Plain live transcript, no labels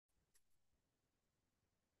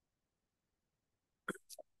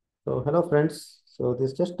So, hello friends. So,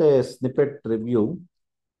 this is just a snippet review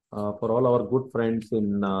for all our good friends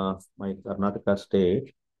in my Karnataka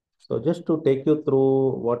state. So, just to take you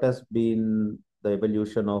through what has been the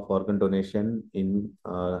evolution of organ donation in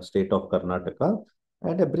state of Karnataka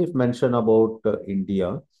and a brief mention about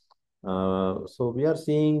India. So, we are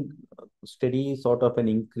seeing steady sort of an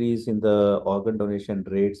increase in the organ donation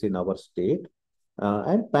rates in our state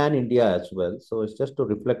and pan India as well. So it's just to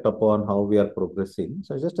reflect upon how we are progressing.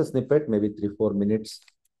 So just a snippet, maybe 3 4 minutes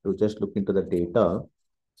to just look into the data.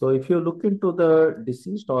 So if you look into the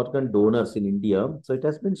deceased organ donors in India, so it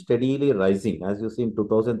has been steadily rising. As you see in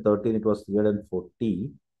 2013, it was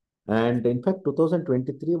 340. And in fact,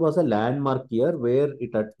 2023 was a landmark year where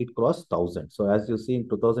it crossed 1,000. So as you see in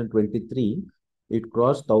 2023, it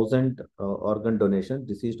crossed 1,000 organ donation,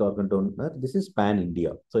 deceased organ donor. This is pan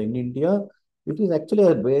India. So in India, it is actually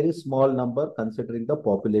a very small number considering the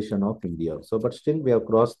population of India. So, but still we have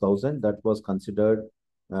crossed 1,000. That was considered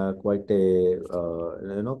quite a,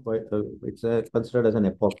 it's considered as an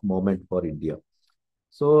epoch moment for India.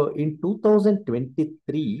 So in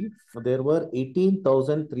 2023, there were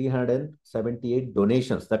 18,378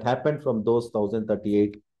 donations that happened from those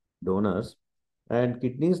 1,038 donors. And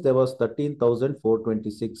kidneys, there was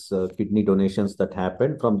 13,426 kidney donations that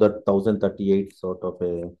happened from the 1,038 sort of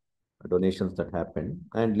a donations that happened.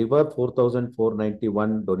 And liver,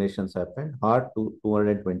 4,491 donations happened. Heart,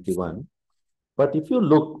 221. But if you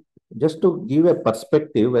look, just to give a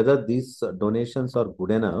perspective whether these donations are good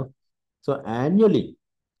enough, so annually,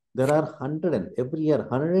 there are 100 and every year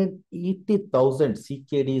 180,000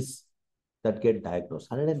 CKDs that get diagnosed.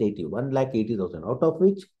 180, 1,80,000, out of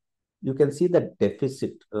which you can see the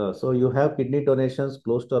deficit. So you have kidney donations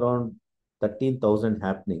close to around 13,000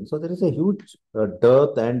 happening. So there is a huge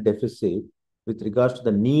dearth and deficit with regards to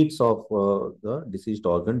the needs of the deceased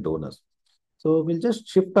organ donors. So we'll just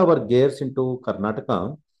shift our gears into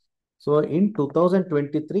Karnataka. So in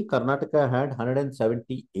 2023, Karnataka had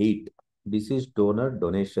 178 deceased donor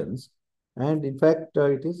donations. And in fact,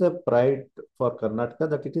 it is a pride for Karnataka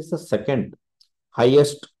that it is the second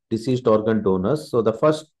highest deceased organ donors. So the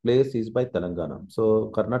first place is by Telangana. So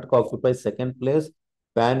Karnataka occupies second place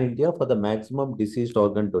pan India for the maximum deceased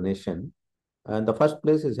organ donation. And the first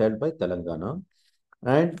place is held by Telangana.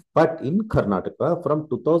 And but in Karnataka, from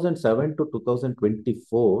 2007 to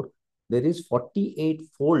 2024, there is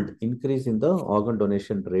 48-fold increase in the organ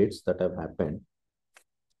donation rates that have happened.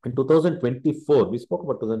 In 2024, we spoke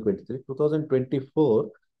about 2023,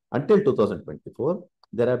 2024, until 2024,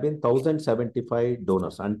 there have been 1,075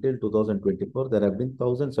 donors. Until 2024, there have been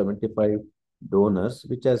 1,075 donors,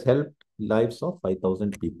 which has helped lives of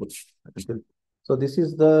 5,000 people. So this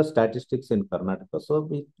is the statistics in Karnataka.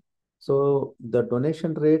 So the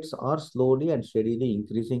donation rates are slowly and steadily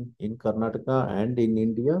increasing in Karnataka and in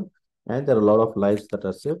India, and there are a lot of lives that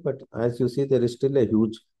are saved. But as you see, there is still a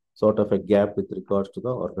huge sort of a gap with regards to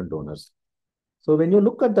the organ donors. So when you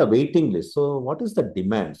look at the waiting list, so what is the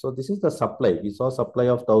demand? So this is the supply. We saw supply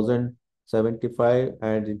of 1,075,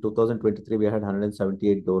 and in 2023 we had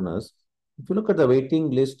 178 donors. If you look at the waiting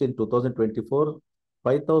list in 2024,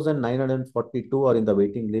 5,942 are in the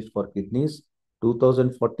waiting list for kidneys,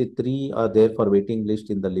 2,043 are there for waiting list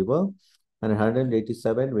in the liver, and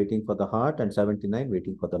 187 waiting for the heart, and 79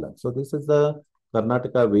 waiting for the lung. So this is the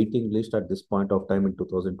Karnataka waiting list at this point of time in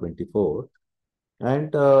 2024.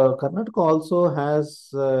 And Karnataka also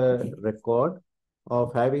has a record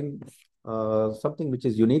of having something which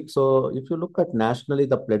is unique. So if you look at nationally,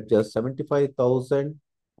 the pledges, 75,000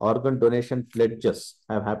 organ donation pledges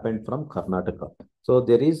have happened from Karnataka. So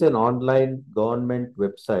there is an online government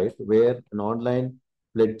website where an online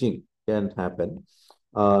pledging can happen.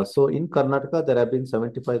 So in Karnataka, there have been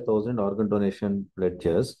 75,000 organ donation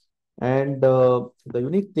pledges. And the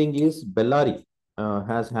unique thing is Bellary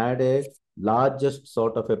has had a largest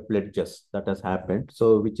sort of a pledges that has happened.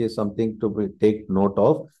 So, which is something to take note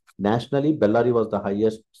of. Nationally, Bellary was the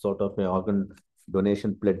highest sort of a organ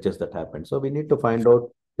donation pledges that happened. So, we need to find out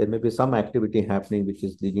there may be some activity happening which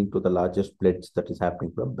is leading to the largest pledge that is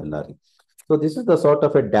happening from Bellary. So, this is the sort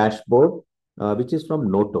of a dashboard which is from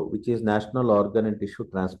NOTO, which is National Organ and Tissue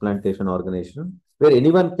Transplantation Organization, where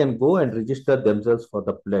anyone can go and register themselves for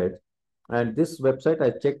the pledge. And this website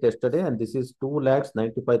I checked yesterday, and this is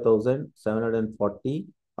 2,95,740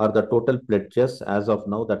 are the total pledges as of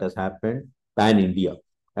now that has happened pan India.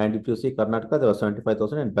 And if you see Karnataka, there was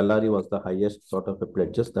 75,000, and Bellary was the highest sort of a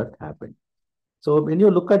pledges that happened. So when you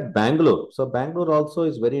look at Bangalore, so Bangalore also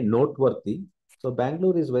is very noteworthy. So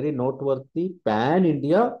Bangalore is very noteworthy pan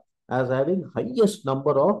India as having highest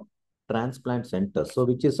number of transplant centers. So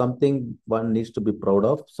which is something one needs to be proud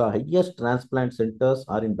of. So highest transplant centers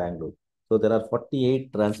are in Bangalore. So there are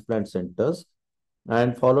 48 transplant centers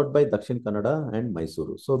and followed by Dakshin Kannada and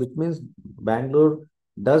Mysuru. So which means Bangalore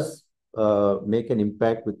does make an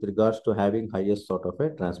impact with regards to having highest sort of a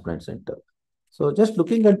transplant center. So just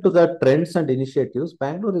looking into the trends and initiatives,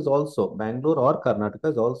 Bangalore or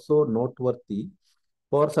Karnataka is also noteworthy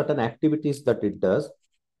for certain activities that it does.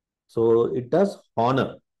 So it does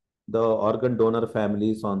honor the organ donor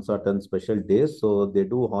families on certain special days. So they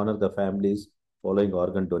do honor the families following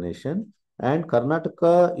organ donation. And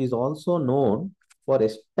Karnataka is also known for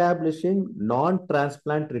establishing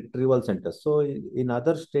non-transplant retrieval centers. So in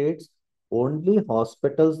other states, only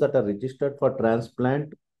hospitals that are registered for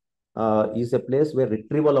transplant is a place where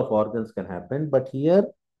retrieval of organs can happen. But here,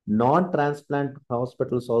 non-transplant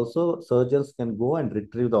hospitals also, surgeons can go and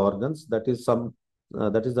retrieve the organs. That is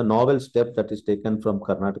the novel step that is taken from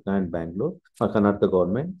Karnataka and Bangalore, or Karnataka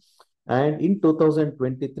government. And in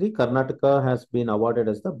 2023, Karnataka has been awarded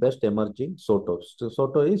as the best emerging SOTO. So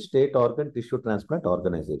SOTO is State Organ Tissue Transplant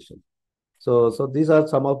Organization. So these are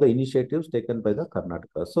some of the initiatives taken by the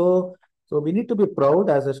Karnataka. So we need to be proud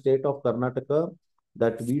as a state of Karnataka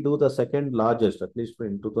that we do the second largest, at least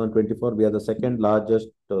in 2024, we are the second largest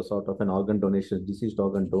sort of an organ donation, deceased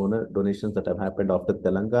organ donations that have happened after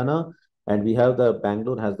Telangana. And we have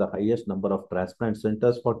Bangalore has the highest number of transplant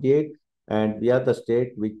centers, 48. And we are the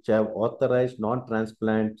state which have authorized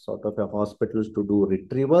non-transplant sort of a hospitals to do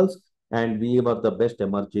retrievals. And we were the best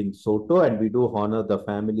emerging SOTO, and we do honor the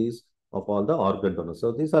families of all the organ donors.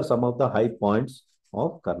 So these are some of the high points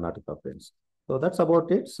of Karnataka, friends. So that's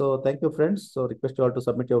about it. So thank you, friends. So request you all to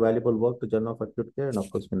submit your valuable work to Journal of Acute Care, and of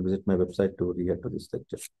course, you can visit my website to read to this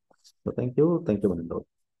lecture. So thank you, Maninder.